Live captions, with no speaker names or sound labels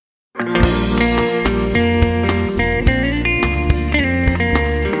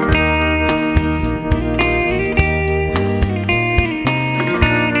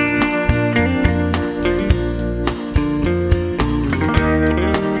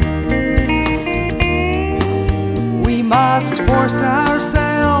must force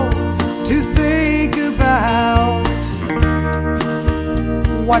ourselves to think about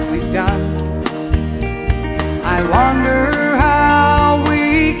what we've done. I wonder how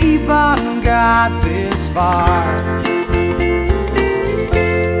we even got this far.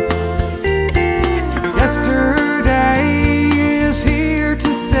 Yesterday is here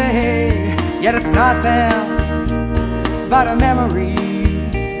to stay, yet it's nothing but a memory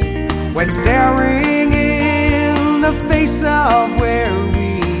when staring in the face of where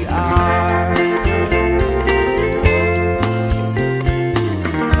we are.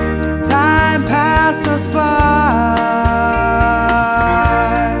 Time passed us by.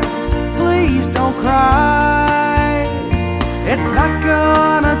 Please don't cry. It's not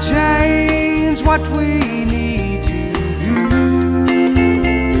gonna change what we need to do.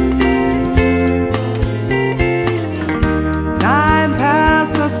 Time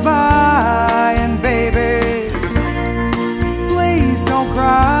passed us by, and baby, please don't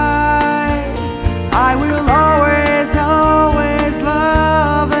cry. I will always, always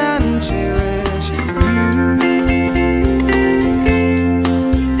love and cherish you.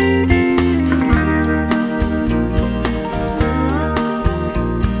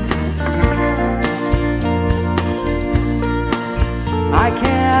 I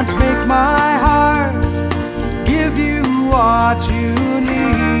can't make my heart give you what you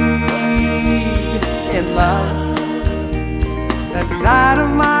need in love. That side of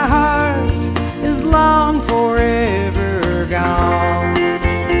my heart is long forever gone.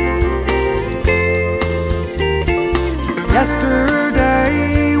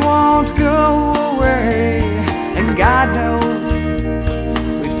 Yesterday won't go away, and God knows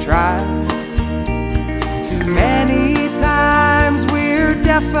we've tried. Too many times we're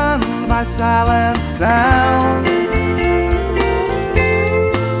deafened by silent sounds.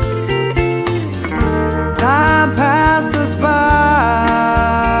 Time passed us by.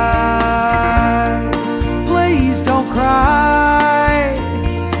 Please don't cry.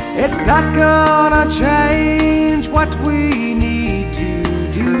 It's not gonna change what we need to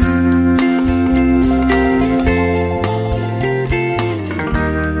do.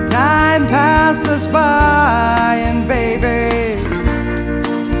 Time passed us by, and baby,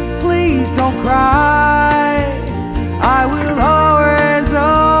 please don't cry. I will always,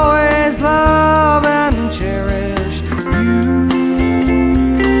 always love and cherish you.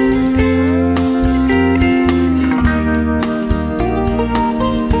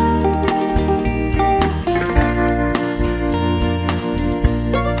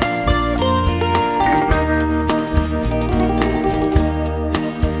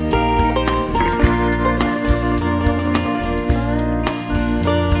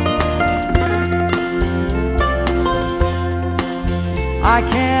 I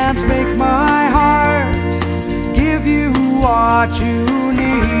can't make my heart give you what you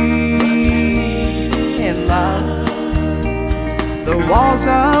need in love. The walls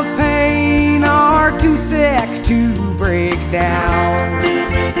of pain are too thick to break down.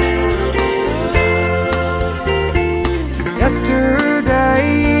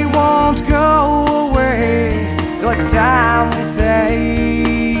 Yesterday won't go away, so it's time we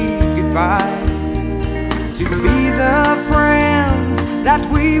say goodbye to be the friends that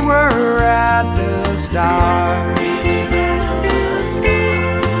we were at the start.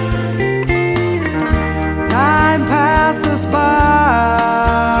 Time passed us by.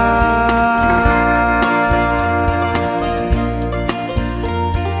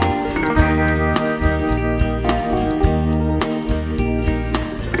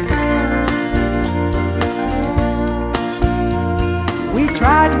 We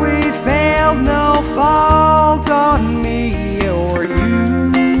tried, we failed, no fault on me or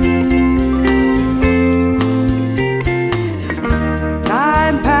you.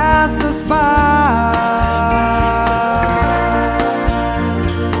 Time passed us by.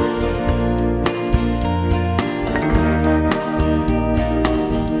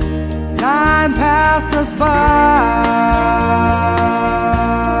 Time passed us by.